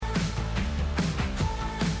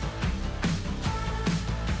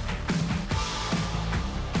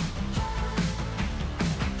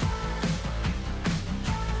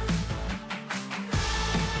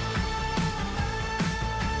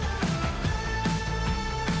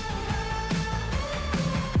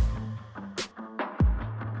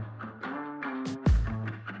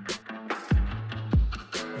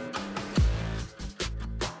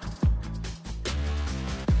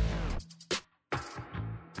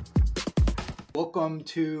Welcome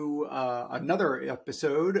to another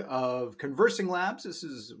episode of Conversing Labs. This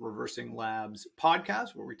is Reversing Labs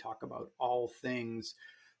podcast where we talk about all things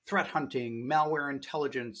threat hunting, malware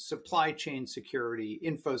intelligence, supply chain security,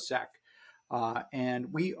 InfoSec.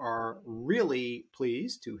 And we are really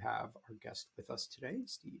pleased to have our guest with us today,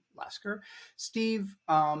 Steve Lasker. Steve,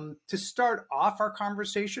 to start off our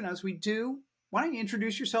conversation as we do, why don't you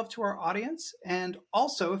introduce yourself to our audience? And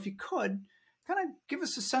also, if you could, kind of give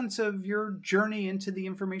us a sense of your journey into the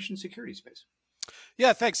information security space.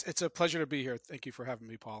 Yeah, thanks. It's a pleasure to be here. Thank you for having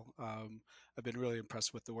me, Paul. I've been really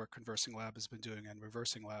impressed with the work Conversing Lab has been doing and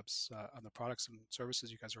Reversing Labs on the products and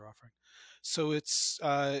services you guys are offering. So it's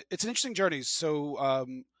an interesting journey. So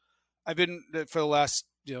I've been for the last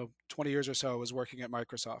 20 years or so. I was working at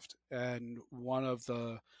Microsoft, and one of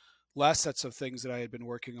the last sets of things that I had been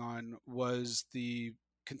working on was the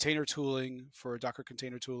container tooling for Docker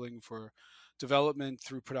container tooling for development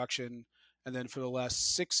through production. And then for the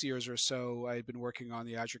last 6 years or so, I had been working on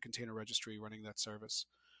the Azure Container Registry, running that service.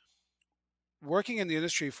 Working in the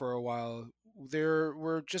industry for a while,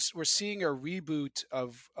 we're seeing a reboot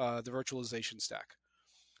of the virtualization stack.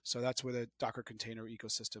 So that's where the Docker container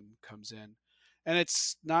ecosystem comes in. And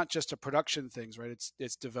it's not just a production thing, right?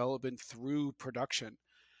 It's development through production.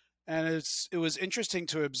 And it was interesting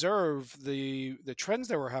to observe the trends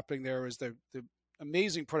that were happening there. Is the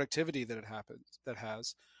amazing productivity that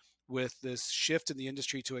has with this shift in the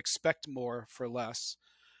industry to expect more for less.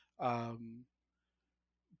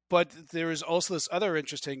 But there is also this other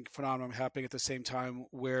interesting phenomenon happening at the same time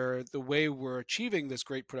where the way we're achieving this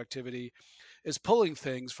great productivity is pulling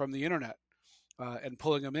things from the internet and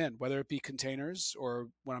pulling them in, whether it be containers or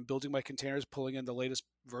when I'm building my containers, pulling in the latest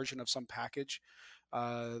version of some package.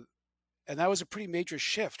 And that was a pretty major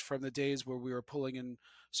shift from the days where we were pulling in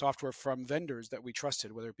software from vendors that we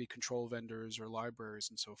trusted, whether it be control vendors or libraries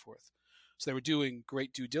and so forth. So they were doing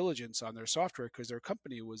great due diligence on their software because their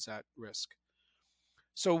company was at risk.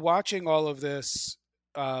 So watching all of this,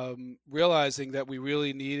 realizing that we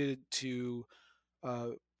really needed to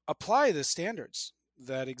apply the standards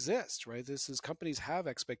that exist, right? Companies have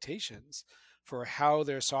expectations for how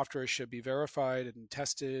their software should be verified and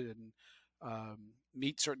tested and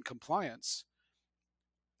meet certain compliance,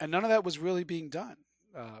 and none of that was really being done.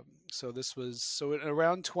 So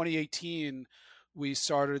around 2018, we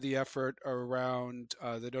started the effort around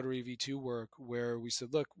the Notary V2 work, where we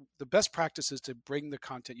said, look, the best practice is to bring the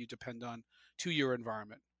content you depend on to your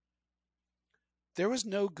environment. There was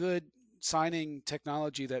no good signing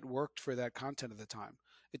technology that worked for that content at the time.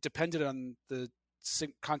 It depended on the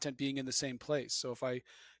content being in the same place. So if I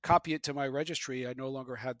copy it to my registry, I no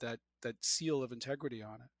longer had that seal of integrity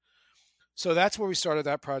on it. So that's where we started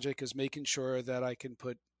that project, is making sure that I can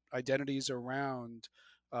put identities around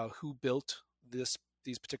who built these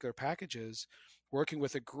particular packages, working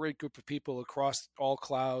with a great group of people across all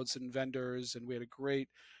clouds and vendors, and we had a great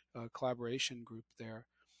collaboration group there.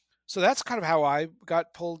 So that's kind of how I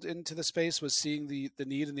got pulled into the space, was seeing the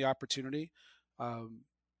need and the opportunity,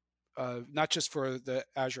 not just for the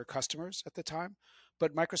Azure customers at the time,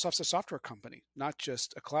 but Microsoft's a software company, not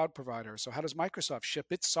just a cloud provider. So how does Microsoft ship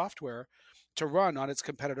its software to run on its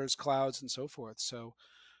competitors' clouds and so forth? So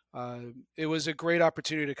it was a great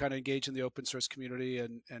opportunity to kind of engage in the open source community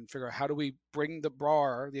and figure out how do we bring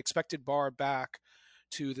the expected bar back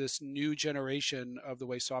to this new generation of the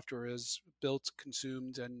way software is built,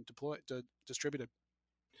 consumed, and distributed.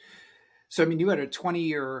 So, I mean, you had a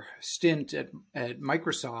 20-year stint at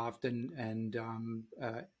Microsoft and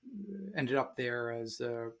ended up there as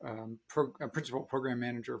a principal program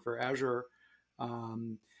manager for Azure,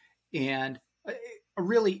 and a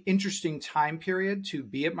really interesting time period to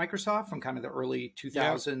be at Microsoft from kind of the early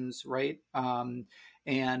 2000s, yeah. Right?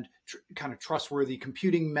 And kind of trustworthy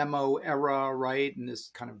computing memo era, right? And this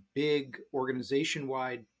kind of big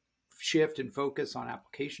organization-wide shift and focus on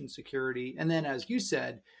application security. And then, as you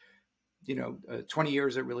said, 20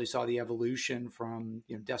 years that really saw the evolution from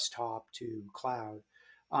desktop to cloud.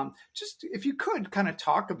 Just if you could kind of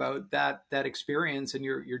talk about that experience and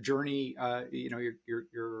your journey,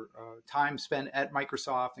 your time spent at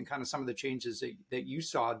Microsoft and kind of some of the changes that you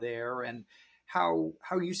saw there, and how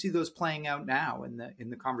you see those playing out now in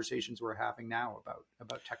the conversations we're having now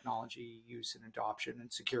about technology use and adoption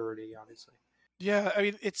and security, obviously. Yeah, I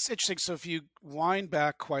mean, it's interesting. So if you wind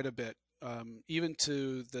back quite a bit, even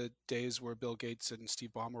to the days where Bill Gates and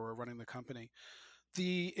Steve Ballmer were running the company,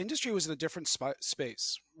 the industry was in a different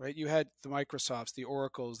space, right? You had the Microsofts, the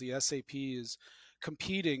Oracles, the SAPs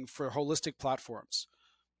competing for holistic platforms.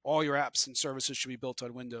 All your apps and services should be built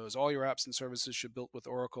on Windows. All your apps and services should be built with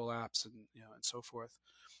Oracle apps, and and so forth.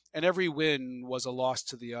 And every win was a loss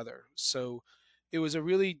to the other. So it was a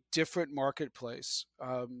really different marketplace.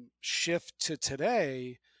 Shift to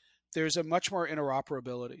today, there's a much more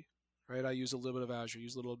interoperability, right? I use a little bit of Azure,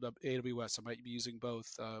 use a little bit of AWS. I might be using both.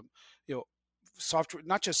 You know, software,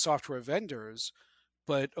 not just software vendors,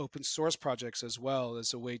 but open source projects as well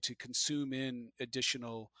as a way to consume in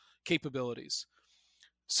additional capabilities.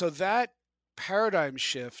 So that paradigm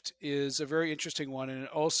shift is a very interesting one, and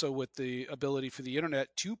also with the ability for the internet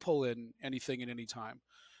to pull in anything at any time.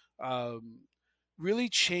 Um, really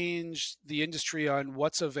changed the industry on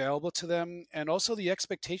what's available to them, and also the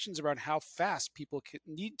expectations around how fast people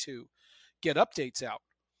need to get updates out.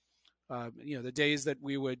 The days that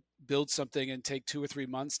we would build something and take 2 or 3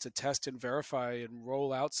 months to test and verify and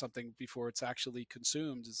roll out something before it's actually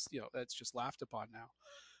consumed is, that's just laughed upon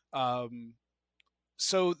now.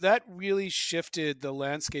 So that really shifted the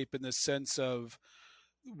landscape in the sense of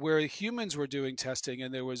where humans were doing testing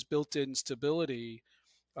and there was built-in stability,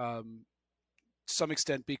 to some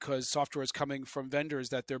extent because software is coming from vendors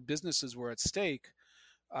that their businesses were at stake.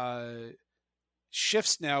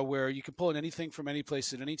 Shifts now where you can pull in anything from any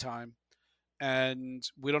place at any time, and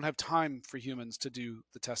we don't have time for humans to do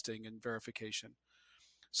the testing and verification.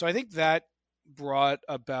 So I think that brought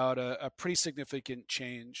about a pretty significant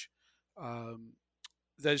change,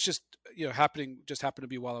 that is just happened to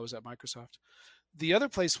be while I was at Microsoft. The other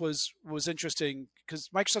place was interesting because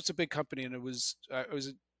Microsoft's a big company, and I was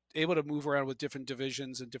able to move around with different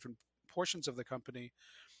divisions and different portions of the company.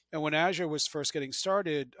 And when Azure was first getting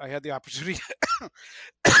started, I had the opportunity.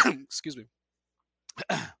 Excuse me.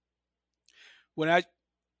 When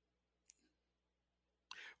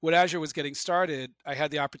Azure was getting started, I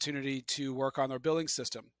had the opportunity to work on their billing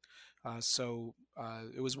system.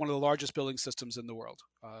 It was one of the largest billing systems in the world.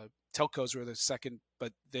 Telcos were the second,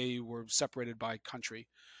 but they were separated by country.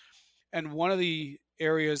 And one of the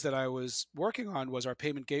areas that I was working on was our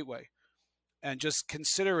payment gateway, and just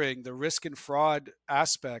considering the risk and fraud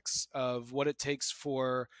aspects of what it takes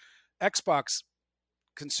for Xbox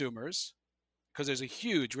consumers, because there's a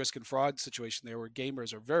huge risk and fraud situation there where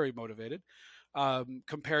gamers are very motivated,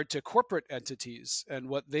 compared to corporate entities and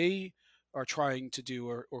what they are trying to do,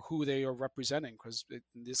 or who they are representing, because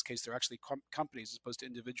in this case they're actually companies as opposed to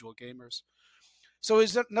individual gamers. So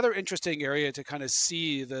it's another interesting area to kind of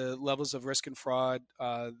see the levels of risk and fraud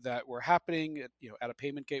that were happening at a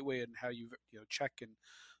payment gateway, and how you check and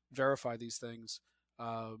verify these things.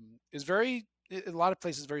 Is very, in a lot of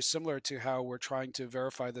places, very similar to how we're trying to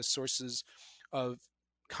verify the sources of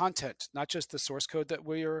content, not just the source code that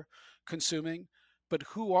we are consuming, but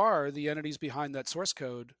who are the entities behind that source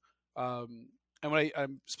code. And when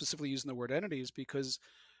I'm specifically using the word entities because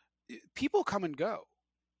people come and go,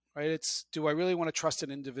 right? It's, do I really want to trust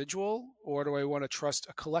an individual, or do I want to trust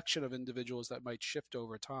a collection of individuals that might shift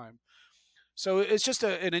over time? So it's just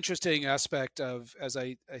an interesting aspect of, as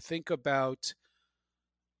I think about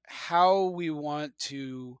how we want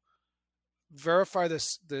to verify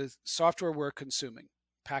the software we're consuming,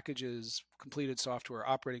 packages, completed software,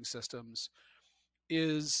 operating systems,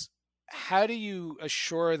 is how do you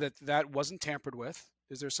assure that that wasn't tampered with?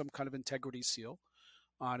 Is there some kind of integrity seal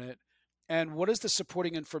on it? And what is the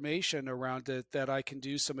supporting information around it that I can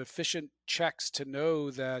do some efficient checks to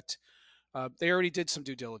know that they already did some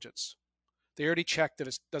due diligence? They already checked that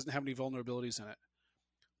it doesn't have any vulnerabilities in it.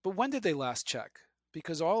 But when did they last check?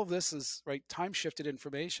 Because all of this is time shifted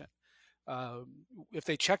information. If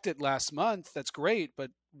they checked it last month, that's great,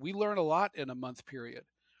 but we learn a lot in a month period.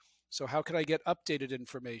 So how can I get updated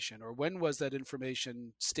information, or when was that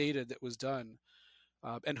information stated that was done?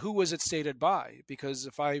 And who was it stated by? Because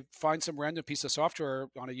if I find some random piece of software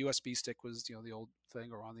on a USB stick, was the old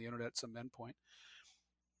thing, or on the internet, some endpoint,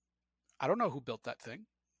 I don't know who built that thing.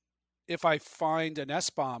 If I find an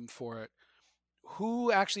SBOM for it, who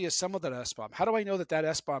actually assembled that SBOM? How do I know that that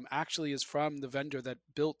SBOM actually is from the vendor that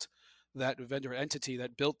built that vendor entity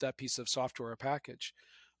that built that piece of software or package?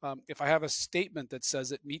 If I have a statement that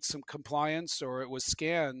says it meets some compliance or it was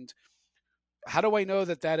scanned, how do I know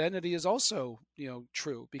that that entity is also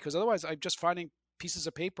true? Because otherwise, I'm just finding pieces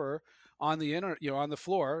of paper on the on the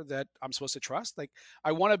floor that I'm supposed to trust.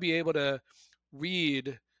 I want to be able to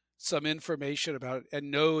read some information about it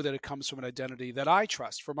and know that it comes from an identity that I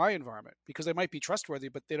trust for my environment, because they might be trustworthy,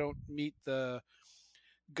 but they don't meet the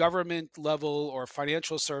government level or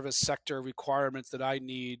financial service sector requirements that I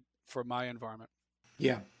need for my environment.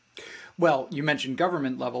 Yeah. Well, you mentioned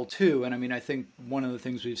government level too. And I mean, I think one of the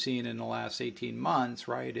things we've seen in the last 18 months,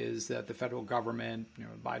 right, is that the federal government, the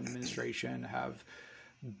Biden administration have,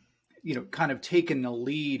 kind of taken the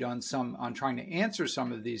lead on trying to answer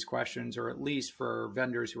some of these questions, or at least for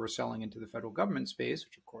vendors who are selling into the federal government space,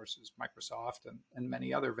 which of course is Microsoft and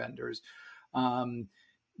many other vendors. um,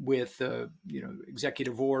 with the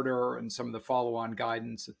executive order and some of the follow-on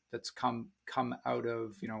guidance that's come out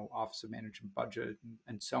of Office of Management Budget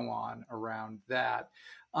and so on around that.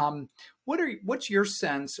 What's your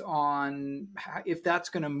sense on if that's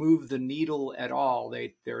going to move the needle at all?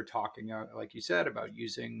 They're talking, like you said, about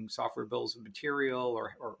using software bills of material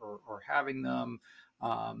or having them.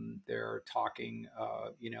 They're talking,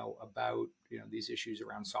 about these issues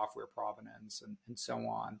around software provenance and so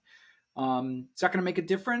on. Is that going to make a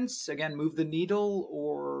difference? Again, move the needle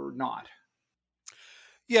or not?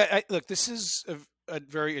 Yeah, look, this is a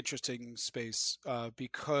very interesting space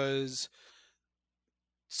because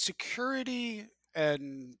security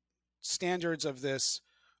and standards of this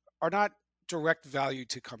are not direct value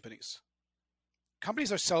to companies.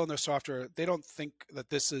 Companies are selling their software. They don't think that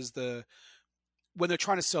this is when they're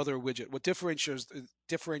trying to sell their widget. What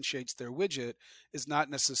differentiates their widget is not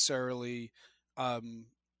necessarily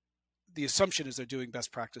the assumption is they're doing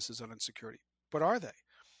best practices on security, but are they?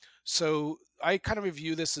 So I kind of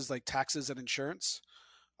review this as like taxes and insurance,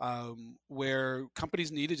 where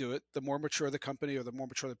companies need to do it. The more mature the company or the more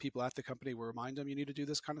mature the people at the company will remind them you need to do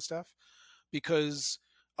this kind of stuff, because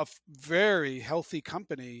a very healthy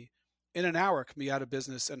company in an hour can be out of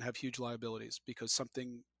business and have huge liabilities because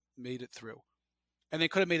something made it through. And they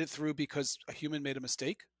could have made it through because a human made a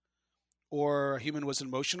mistake, or a human was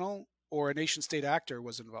emotional, or a nation state actor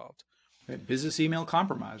was involved. Business email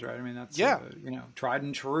compromise, right? I mean, that's Yeah. Tried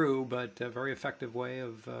and true, but a very effective way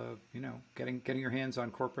of getting your hands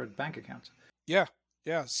on corporate bank accounts. Yeah,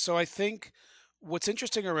 yeah. So I think what's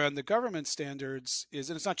interesting around the government standards is,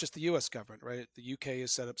 and it's not just the U.S. government, right? The UK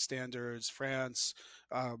has set up standards, France,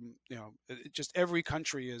 just every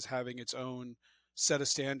country is having its own set of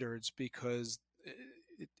standards because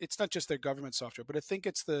it's not just their government software, but I think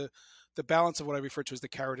it's the balance of what I refer to as the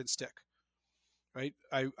carrot and stick, right?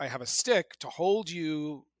 I have a stick to hold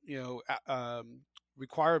you,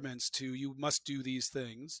 requirements to you must do these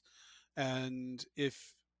things, and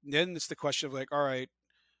if then it's the question of like, all right,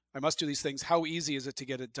 I must do these things. How easy is it to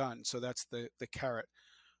get it done? So that's the carrot.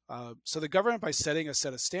 So the government, by setting a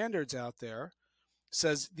set of standards out there,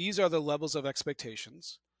 says these are the levels of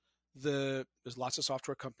expectations. There's lots of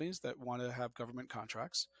software companies that want to have government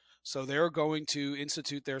contracts, so they're going to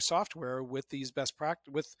institute their software with these best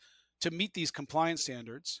practice to meet these compliance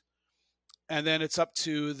standards. And then it's up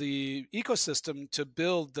to the ecosystem to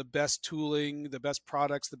build the best tooling, the best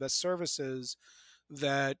products, the best services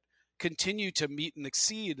that continue to meet and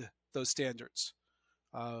exceed those standards.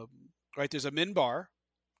 Um, right? There's a min bar,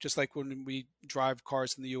 just like when we drive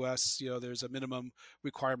cars in the U.S. There's a minimum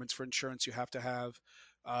requirements for insurance you have to have.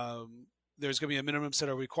 There's going to be a minimum set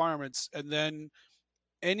of requirements, and then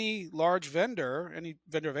any vendor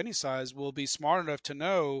of any size, will be smart enough to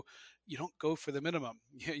know you don't go for the minimum.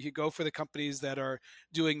 You go for the companies that are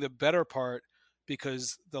doing the better part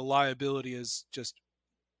because the liability is just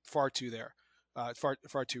far too there,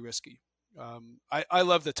 far too risky. I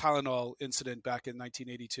love the Tylenol incident back in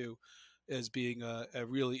 1982 as being a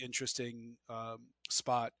really interesting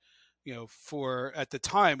spot. For at the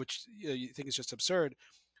time, which you think is just absurd,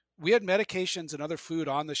 we had medications and other food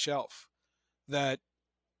on the shelf that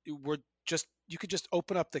were just, you could just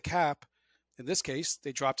open up the cap. In this case,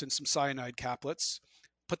 they dropped in some cyanide caplets,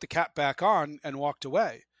 put the cap back on, and walked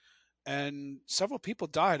away. And several people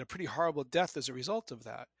died a pretty horrible death as a result of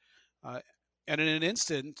that. And in an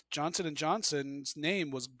instant, Johnson & Johnson's name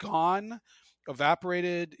was gone,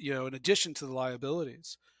 evaporated, in addition to the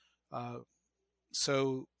liabilities. But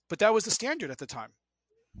that was the standard at the time.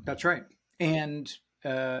 That's right. And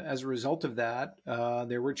as a result of that,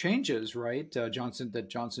 there were changes, right? Johnson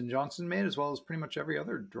Johnson made, as well as pretty much every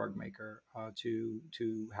other drug maker, to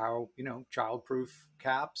how childproof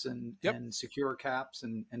caps and secure caps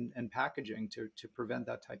and packaging to prevent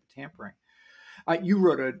that type of tampering. You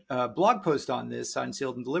wrote a blog post on this on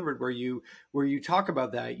Sealed and Delivered, where you talk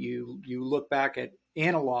about that. You look back at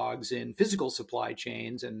analogs in physical supply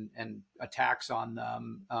chains and attacks on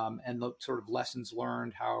them, and the sort of lessons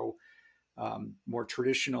learned, how more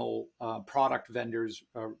traditional product vendors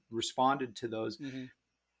responded to those.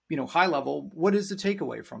 Mm-hmm. High level, what is the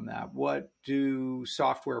takeaway from that? What do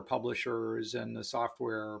software publishers and the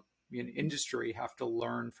software industry have to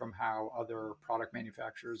learn from how other product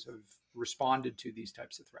manufacturers have responded to these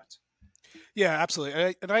types of threats? Yeah,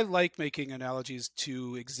 absolutely. I like making analogies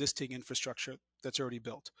to existing infrastructure that's already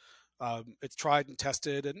built. It's tried and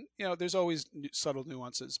tested, and there's always subtle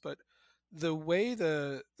nuances, but the way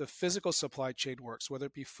the physical supply chain works, whether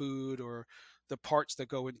it be food or the parts that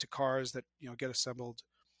go into cars that get assembled,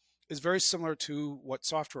 is very similar to what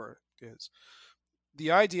software is. The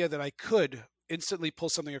idea that I could instantly pull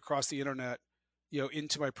something across the internet,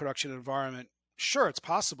 into my production environment? Sure, it's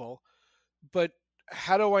possible, but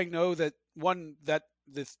how do I know that that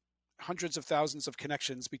the hundreds of thousands of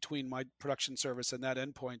connections between my production service and that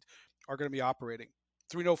endpoint are going to be operating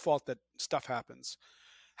through no fault that stuff happens?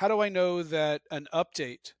 How do I know that an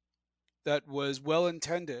update that was well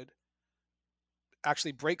intended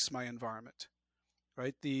actually breaks my environment?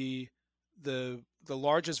 Right? The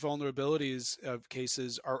largest vulnerabilities of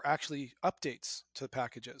cases are actually updates to the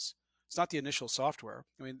packages. It's not the initial software.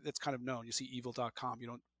 I mean, it's kind of known. You see evil.com, you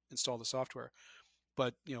don't install the software.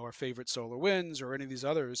 But our favorite SolarWinds or any of these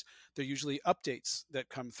others, they're usually updates that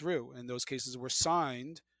come through. And those cases were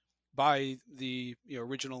signed by the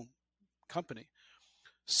original company.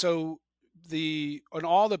 So on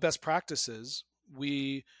all the best practices,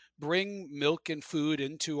 we bring milk and food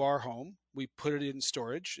into our home. We put it in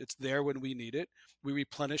storage. It's there when we need it. We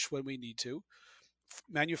replenish when we need to.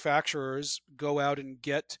 Manufacturers go out and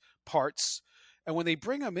get parts. And when they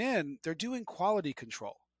bring them in, they're doing quality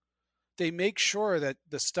control. They make sure that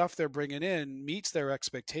the stuff they're bringing in meets their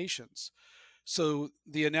expectations. So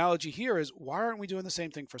the analogy here is, why aren't we doing the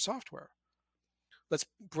same thing for software? Let's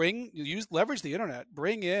leverage the internet,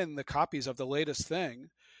 bring in the copies of the latest thing,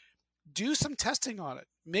 do some testing on it,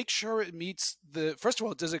 make sure it meets first of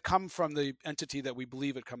all, does it come from the entity that we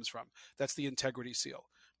believe it comes from? That's the integrity seal.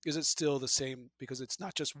 Is it still the same? Because it's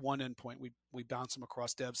not just one endpoint. We bounce them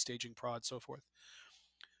across dev, staging, prod, so forth.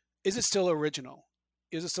 Is it still original?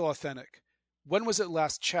 Is it still authentic? When was it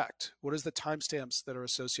last checked? What is the timestamps that are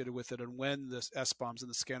associated with it, and when the SBOMs and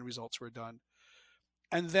the scan results were done?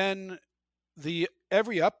 And then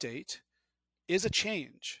every update is a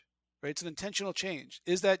change, right? It's an intentional change.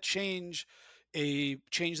 Is that change a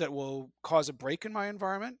change that will cause a break in my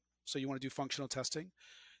environment? So you want to do functional testing.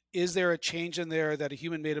 Is there a change in there that a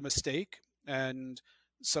human made a mistake and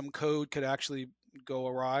some code could actually go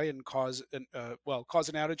awry and cause an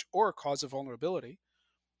outage or cause a vulnerability?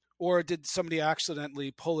 Or did somebody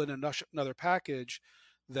accidentally pull in another package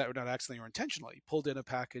that, or not accidentally or intentionally, pulled in a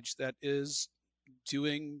package that is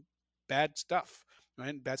doing bad stuff, right?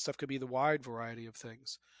 And bad stuff could be the wide variety of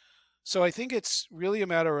things. So I think it's really a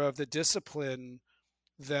matter of the discipline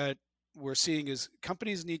that we're seeing is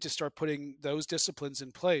companies need to start putting those disciplines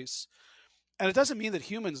in place. And it doesn't mean that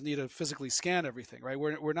humans need to physically scan everything, right?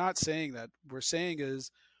 We're not saying that. We're saying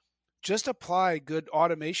is just apply good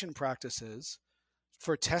automation practices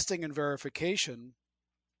for testing and verification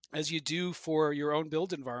as you do for your own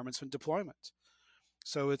build environments and deployment.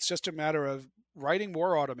 So it's just a matter of writing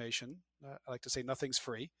more automation. I like to say nothing's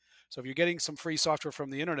free. So if you're getting some free software from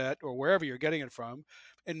the internet or wherever you're getting it from,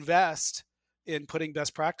 invest in putting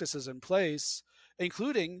best practices in place,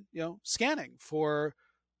 including scanning for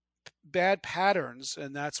bad patterns.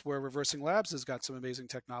 And that's where Reversing Labs has got some amazing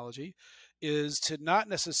technology, is to not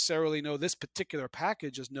necessarily know this particular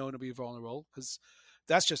package is known to be vulnerable, because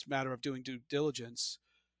that's just a matter of doing due diligence.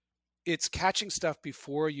 It's catching stuff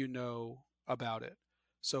before you know about it.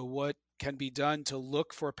 So what can be done to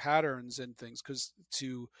look for patterns and things, because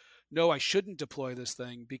to know I shouldn't deploy this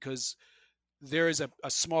thing because there is a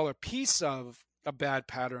smaller piece of a bad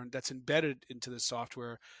pattern that's embedded into the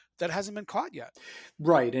software that hasn't been caught yet.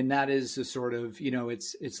 Right. And that is a sort of,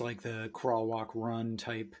 it's like the crawl, walk, run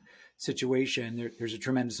type situation. There's a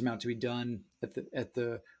tremendous amount to be done at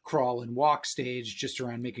the crawl and walk stage, just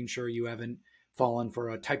around making sure you haven't fallen for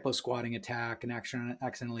a typo squatting attack and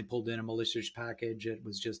accidentally pulled in a malicious package. It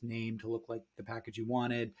was just named to look like the package you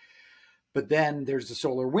wanted. But then there's the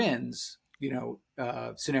SolarWinds,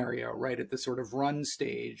 scenario, right, at the sort of run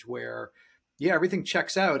stage where, everything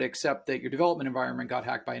checks out except that your development environment got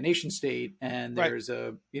hacked by a nation state, and there's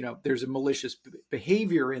a malicious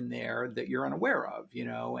behavior in there that you're unaware of,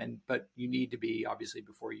 but you need to be, obviously,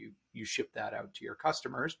 before you ship that out to your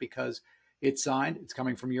customers, because it's signed, it's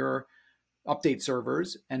coming from your update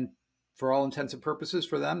servers, and for all intents and purposes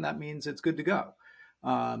for them, that means it's good to go.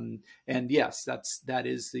 And yes, that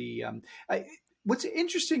is the what's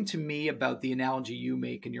interesting to me about the analogy you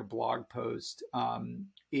make in your blog post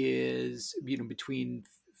is between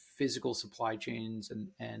physical supply chains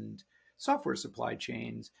and software supply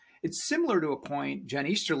chains. It's similar to a point Jen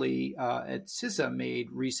Easterly at CISA made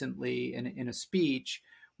recently in a speech,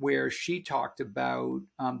 where she talked about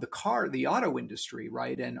the auto industry,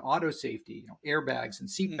 right, and auto safety, airbags and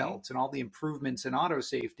seatbelts, and all the improvements in auto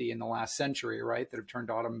safety in the last century, right, that have turned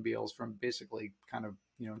automobiles from basically kind of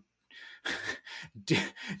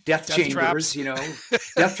death chambers,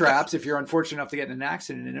 traps. Death traps, if you're unfortunate enough to get in an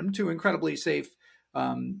accident in them, to incredibly safe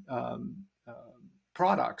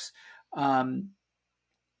products. When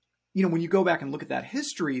you go back and look at that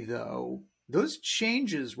history, though, those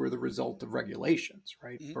changes were the result of regulations,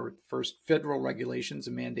 right? Mm-hmm. For first federal regulations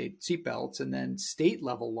that mandate seatbelts, and then state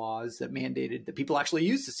level laws that mandated that people actually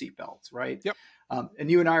use the seatbelts, right? Yep.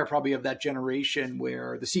 And you and I are probably of that generation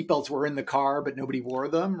where the seatbelts were in the car, but nobody wore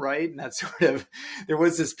them, right? And that's sort of, there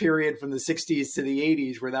was this period from the 60s to the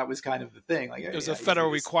 80s where that was kind of the thing. Like, It was a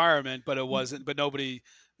federal requirement, but it wasn't, but nobody,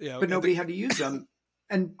 but nobody had to use them.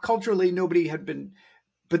 And culturally, nobody had been,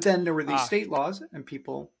 but then there were these state laws and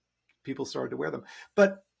people started to wear them.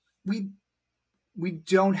 But we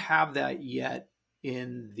don't have that yet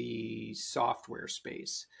in the software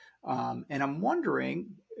space. And I'm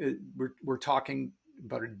wondering, we're talking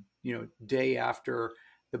about a day after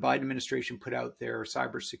the Biden administration put out their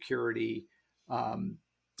cybersecurity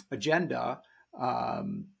agenda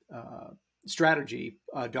strategy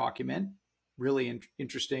document, really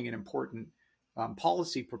interesting and important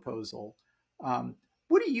policy proposal.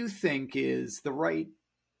 What do you think is the right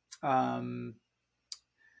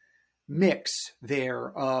mix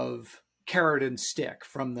there of carrot and stick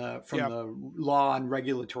from the law and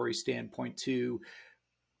regulatory standpoint to,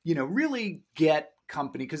 really get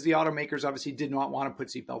company, because the automakers obviously did not want to put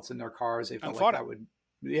seatbelts in their cars. They felt like that would,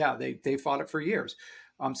 they fought it for years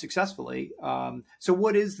successfully. So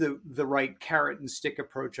what is the right carrot and stick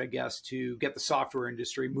approach, I guess, to get the software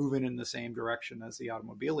industry moving in the same direction as the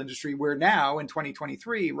automobile industry, where now in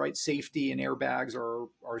 2023, right, safety and airbags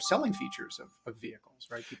are selling features of vehicles,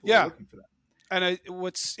 right? People are looking for that. And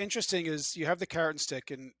what's interesting is you have the carrot and stick,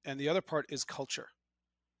 and the other part is culture,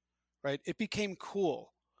 right? It became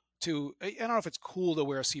cool to, I don't know if it's cool to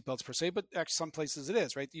wear seatbelts per se, but actually some places it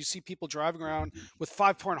is, right? You see people driving around with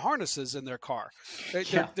 5-point harnesses in their car.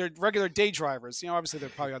 They're regular day drivers. Obviously they're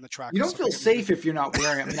probably on the track. You don't feel safe if you're not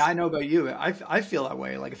wearing it. I mean, I know about you. I feel that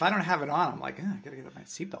way. Like if I don't have it on, I'm like, I got to get my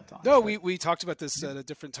seatbelt on. No, we talked about this at a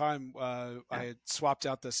different time. I had swapped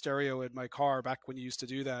out the stereo in my car back when you used to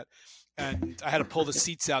do that. And I had to pull the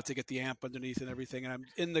seats out to get the amp underneath and everything. And I'm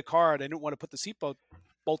in the car and I didn't want to put the seatbelt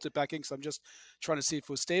bolted back in because I'm just trying to see if it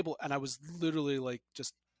was stable. And I was literally like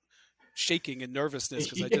just shaking in nervousness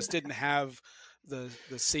because I just didn't have the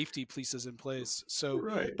safety pieces in place. So,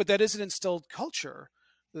 but that is an instilled culture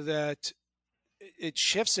that it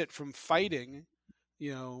shifts it from fighting,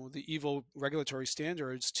 the evil regulatory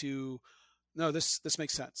standards to, no, this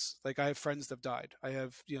makes sense. Like I have friends that have died. I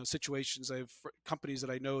have, situations. I have companies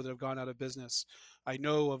that I know that have gone out of business. I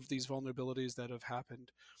know of these vulnerabilities that have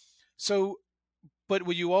happened. So, but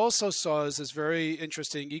what you also saw is this very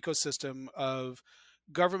interesting ecosystem of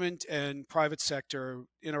government and private sector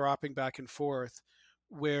interoperating back and forth,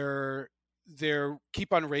 where they're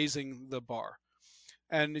keep on raising the bar.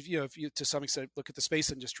 And if you to some extent look at the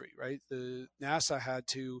space industry, right? The NASA had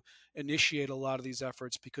to initiate a lot of these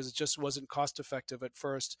efforts because it just wasn't cost effective at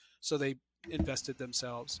first, so they invested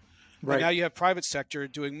themselves. Right. And now you have private sector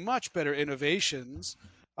doing much better innovations,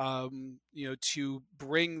 to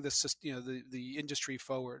bring the industry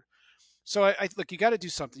forward. So I look, you got to do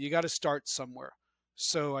something. You got to start somewhere.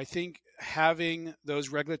 So I think having those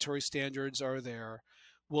regulatory standards are there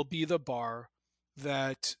will be the bar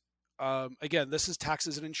that. Again, this is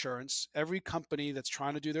taxes and insurance. Every company that's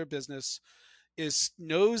trying to do their business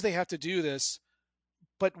knows they have to do this,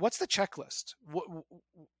 but what's the checklist?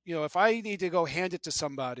 If I need to go hand it to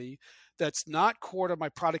somebody that's not core to my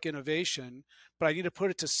product innovation, but I need to put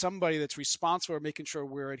it to somebody that's responsible for making sure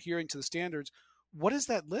we're adhering to the standards, what is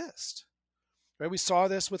that list? Right? We saw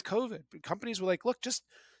this with COVID. Companies were like, look, just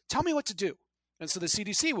tell me what to do. And so the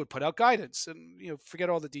CDC would put out guidance, and forget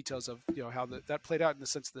all the details of how that played out in the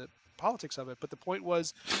sense of the politics of it. But the point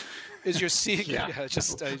is you're seeing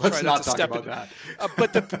let's not talk about that.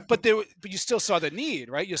 But you still saw the need,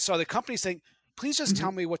 right? You saw the company saying, please just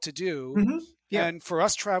tell me what to do. Mm-hmm. Yeah. And for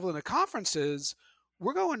us traveling to conferences,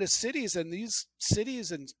 we're going to cities, and these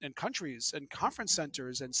cities and countries and conference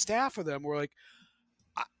centers and staff of them were like,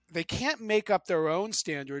 they can't make up their own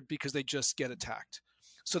standard because they just get attacked.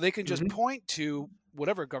 So they can just point to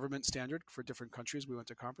whatever government standard for different countries. We went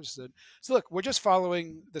to conferences and so look, we're just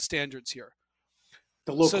following the standards here.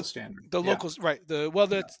 The local standard. The locals, right.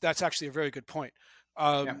 That's actually a very good point.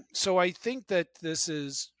 So I think that this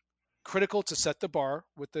is critical to set the bar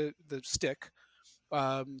with the stick.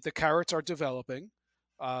 The carrots are developing.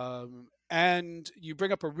 And you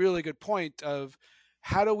bring up a really good point of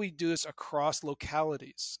how do we do this across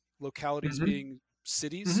localities? Localities being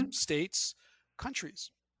cities, states,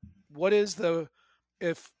 countries. What is we're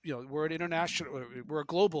an international, we're a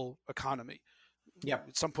global economy. Yeah.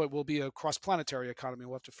 At some point we'll be a cross-planetary economy.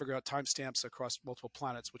 We'll have to figure out timestamps across multiple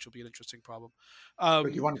planets, which will be an interesting problem.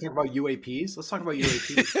 But you want to talk about UAPs? Let's talk about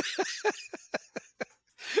UAPs.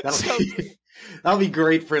 That'll be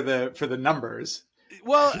great for the numbers.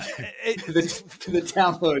 Well, for the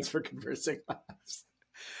downloads for Conversing Labs.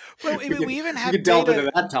 well, I mean, we even We have could delve data.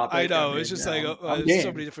 into that I topic. I know it's mean, just like I'm so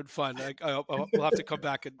game. many different fun. We'll have to come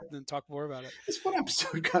back and talk more about it. This one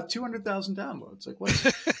episode got 200,000 downloads. Like what?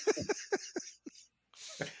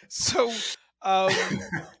 So,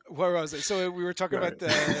 where was it? So we were talking Right.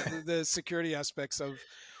 about the security aspects of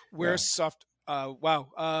where Yeah. soft.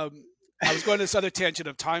 Wow. I was going to this other tangent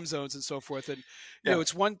of time zones and so forth, and Yeah.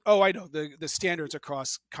 it's one. Oh, I know the standards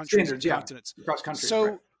across countries Standards, and yeah. continents. Across countries, So,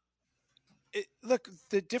 right. look,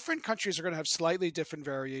 the different countries are going to have slightly different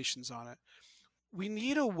variations on it. We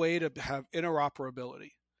need a way to have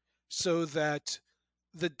interoperability so that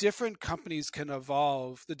the different companies can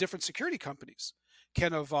evolve, the different security companies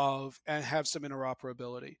can evolve and have some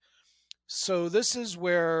interoperability. So this is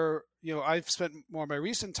where I've spent more of my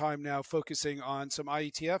recent time now focusing on some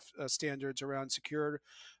IETF standards around secure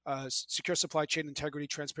supply chain integrity,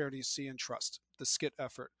 transparency, and trust, the SCIT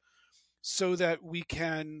effort, so that we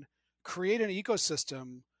can create an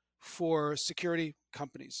ecosystem for security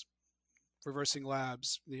companies, Reversing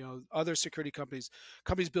Labs, other security companies,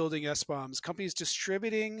 companies building SBOMs, companies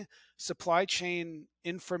distributing supply chain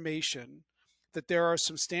information, that there are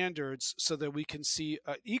some standards so that we can see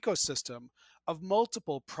an ecosystem of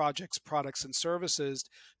multiple projects, products, and services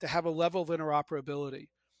to have a level of interoperability.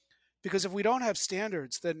 Because if we don't have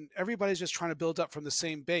standards, then everybody's just trying to build up from the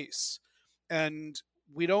same base. And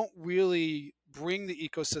we don't really bring the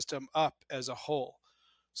ecosystem up as a whole.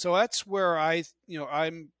 So that's where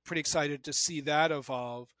I'm pretty excited to see that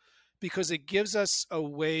evolve, because it gives us a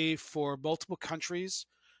way for multiple countries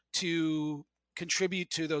to contribute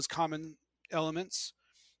to those common elements.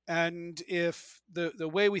 And if the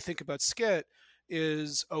way we think about SCIT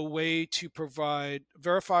is a way to provide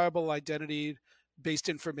verifiable identity based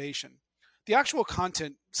information, the actual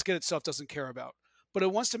content SCIT itself doesn't care about, but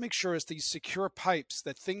it wants to make sure it's these secure pipes,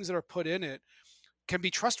 that things that are put in it can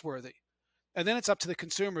be trustworthy. And then it's up to the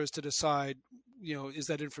consumers to decide, is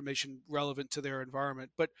that information relevant to their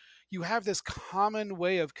environment? But you have this common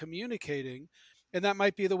way of communicating, and that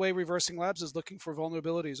might be the way Reversing Labs is looking for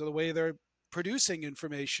vulnerabilities, or the way they're producing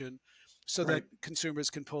information so Right. that consumers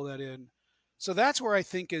can pull that in. So that's where I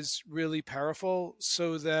think is really powerful,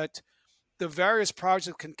 so that the various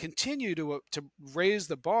projects can continue to raise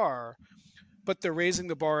the bar, but they're raising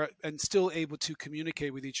the bar and still able to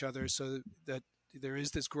communicate with each other, so that there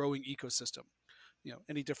is this growing ecosystem.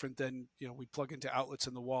 Any different than we plug into outlets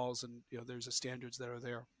in the walls, and there's the standards that are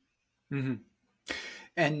there. Mm-hmm.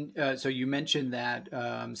 And so you mentioned that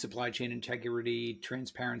supply chain integrity,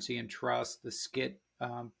 transparency, and trust, the SCIT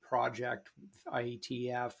project,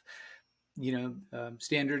 IETF.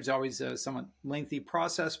 Standards always a somewhat lengthy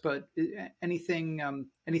process, but anything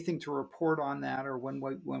to report on that, or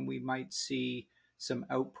when we might see some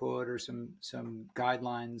output or some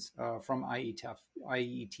guidelines from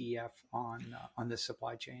IETF on the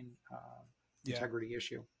supply chain integrity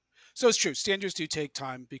issue. So it's true. Standards do take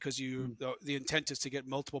time, because the intent is to get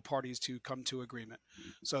multiple parties to come to agreement.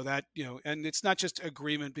 So that, and it's not just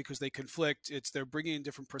agreement because they conflict. It's they're bringing in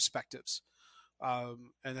different perspectives,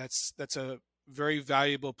 and that's a very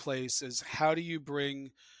valuable place. Is how do you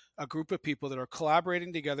bring a group of people that are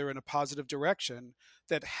collaborating together in a positive direction,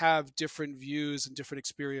 that have different views and different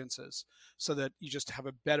experiences, so that you just have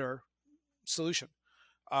a better solution.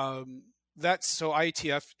 That's so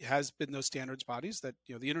IETF has been those standards bodies that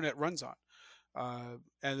the internet runs on,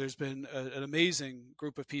 and there's been an amazing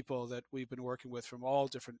group of people that we've been working with from all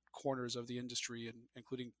different corners of the industry, and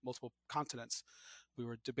including multiple continents. We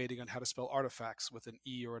were debating on how to spell artifacts with an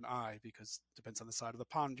E or an I, because it depends on the side of the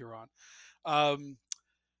pond you're on.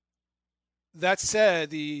 That said,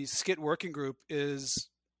 the SCIT working group is,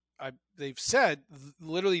 they've said,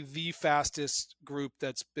 literally the fastest group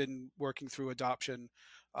that's been working through adoption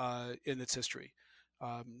in its history.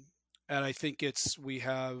 And I think we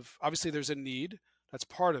have, obviously there's a need, that's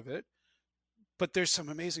part of it, but there's some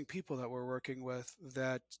amazing people that we're working with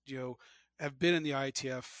that, have been in the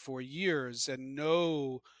IETF for years and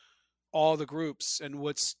know all the groups. And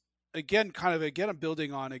what's, again, I'm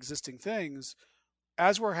building on existing things.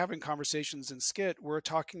 As we're having conversations in SCIT, we're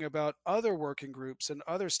talking about other working groups and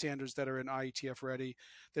other standards that are in IETF ready,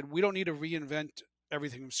 that we don't need to reinvent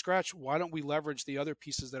everything from scratch. Why don't we leverage the other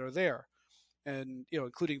pieces that are there? And,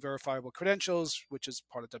 including verifiable credentials, which is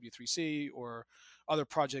part of W3C, or other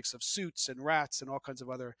projects of suits and rats and all kinds of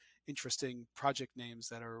other interesting project names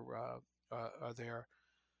that are there.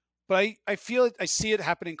 But I feel it, I see it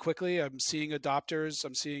happening quickly. I'm seeing adopters.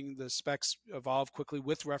 I'm seeing the specs evolve quickly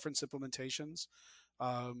with reference implementations.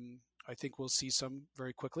 I think we'll see some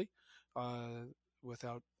very quickly,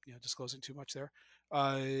 without disclosing too much there,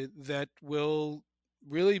 that will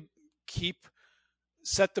really keep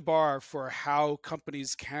set the bar for how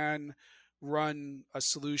companies can run a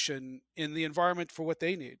solution in the environment for what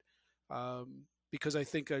they need. Because I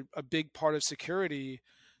think a big part of security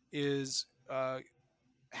is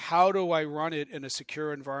how do I run it in a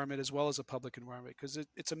secure environment as well as a public environment? Because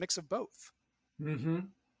it's a mix of both. Mm-hmm.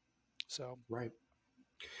 So, right.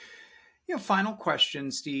 Final question,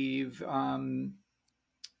 Steve.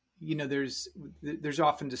 There's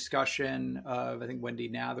often discussion of, I think Wendy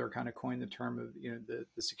Nather kind of coined the term of,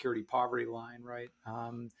 the security poverty line, right?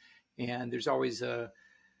 And there's always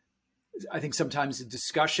I think sometimes the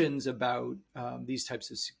discussions about these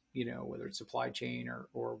types of, whether it's supply chain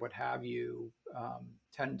or what have you,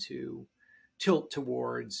 tend to tilt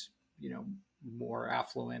towards, more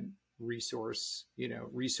affluent resourced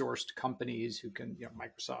companies who can,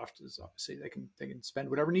 Microsoft is obviously, they can spend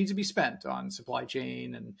whatever needs to be spent on supply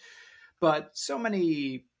chain, but so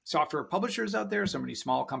many software publishers out there, so many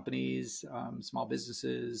small companies, small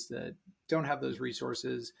businesses that don't have those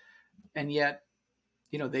resources, and yet,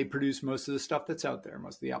 they produce most of the stuff that's out there,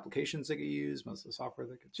 most of the applications that get used, most of the software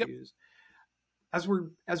that gets used. As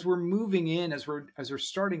we're moving in, as we're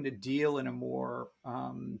starting to deal in a more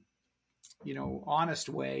honest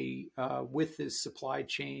way with this supply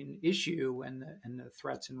chain issue and the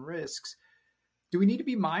threats and risks, do we need to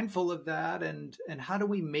be mindful of that? And how do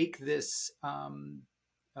we make this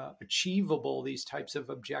achievable, these types of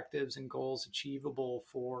objectives and goals achievable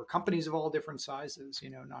for companies of all different sizes,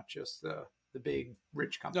 not just the big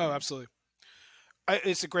rich companies? No, absolutely.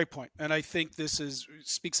 It's a great point. And I think this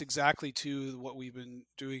speaks exactly to what we've been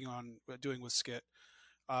doing with Skit.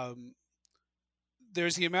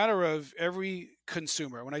 There's the matter of every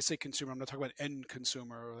consumer. When I say consumer, I'm not talking about end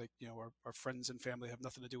consumer, like, our friends and family have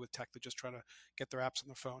nothing to do with tech. They're just trying to get their apps on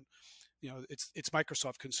their phone. It's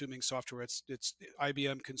Microsoft consuming software. It's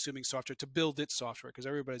IBM consuming software to build its software, because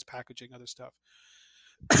everybody's packaging other stuff.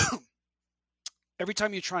 Every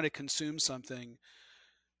time you're trying to consume something,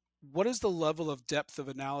 what is the level of depth of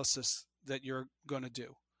analysis that you're going to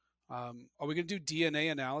do? Are we going to do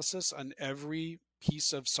DNA analysis on every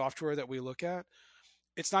piece of software that we look at?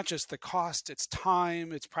 It's not just the cost, it's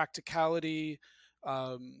time, it's practicality.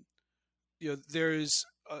 There's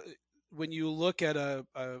when you look at a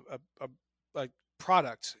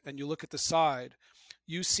product and you look at the side,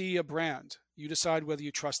 you see a brand. You decide whether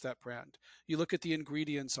you trust that brand. You look at the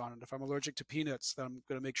ingredients on it. If I'm allergic to peanuts, then I'm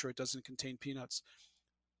going to make sure it doesn't contain peanuts.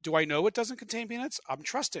 Do I know it doesn't contain peanuts? I'm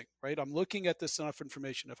trusting, right? I'm looking at this enough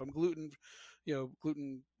information. If I'm I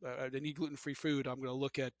need gluten-free food, I'm going to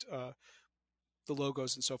look at the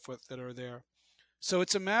logos and so forth that are there. So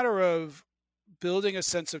it's a matter of building a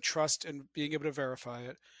sense of trust and being able to verify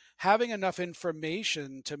it, having enough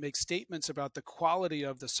information to make statements about the quality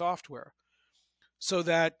of the software, so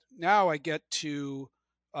that now I get to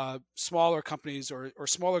smaller companies or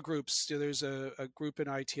smaller groups. There's a group in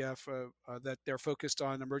ITF that they're focused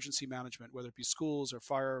on emergency management, whether it be schools or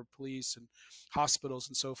fire, police, and hospitals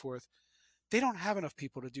and so forth. They don't have enough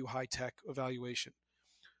people to do high-tech evaluation.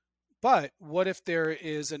 But what if there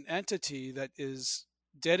is an entity that is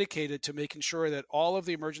dedicated to making sure that all of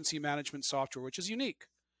the emergency management software, which is unique,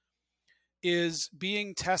 is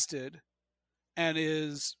being tested and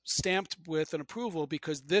is stamped with an approval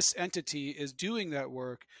because this entity is doing that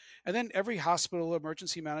work? And then every hospital,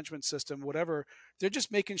 emergency management system, whatever, they're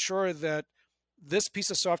just making sure that this piece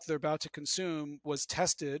of software they're about to consume was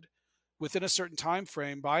tested within a certain time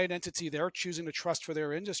frame by an entity they're choosing to trust for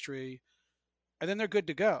their industry, and then they're good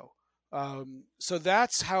to go. So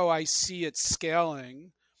that's how I see it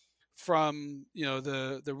scaling from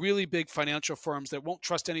the really big financial firms that won't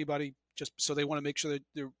trust anybody, just so they want to make sure that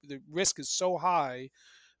the risk is so high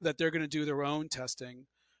that they're going to do their own testing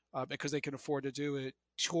because they can afford to do it,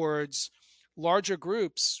 towards larger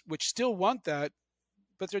groups which still want that,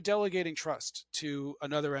 but they're delegating trust to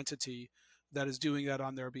another entity that is doing that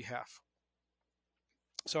on their behalf.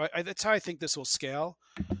 So that's how I think this will scale.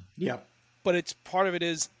 Yeah. But it's part of it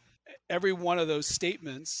is every one of those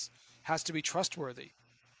statements has to be trustworthy.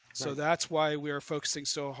 So Right. that's why we are focusing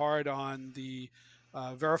so hard on the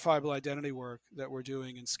verifiable identity work that we're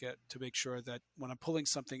doing in Skit, to make sure that when I'm pulling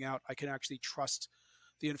something out, I can actually trust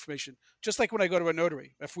the information. Just like when I go to a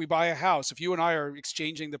notary, if we buy a house, if you and I are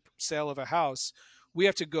exchanging the sale of a house, we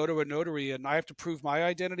have to go to a notary and I have to prove my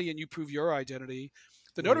identity and you prove your identity.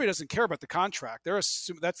 The notary doesn't care about the contract.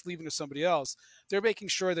 That's leaving to somebody else. They're making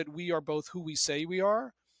sure that we are both who we say we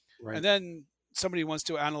are. Right. And then somebody wants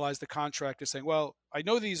to analyze the contract, is saying, well, I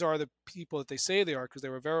know these are the people that they say they are because they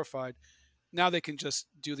were verified. Now they can just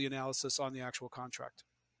do the analysis on the actual contract.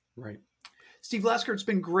 Right. Steve Lasker, it's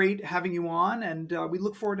been great having you on, and we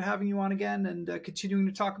look forward to having you on again and continuing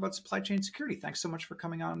to talk about supply chain security. Thanks so much for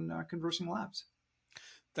coming on Conversing Labs.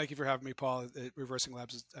 Thank you for having me, Paul. Reversing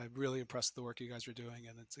Labs, I'm really impressed with the work you guys are doing,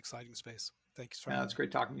 and it's exciting space. Thanks for having me. It's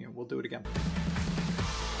great talking to you. We'll do it again.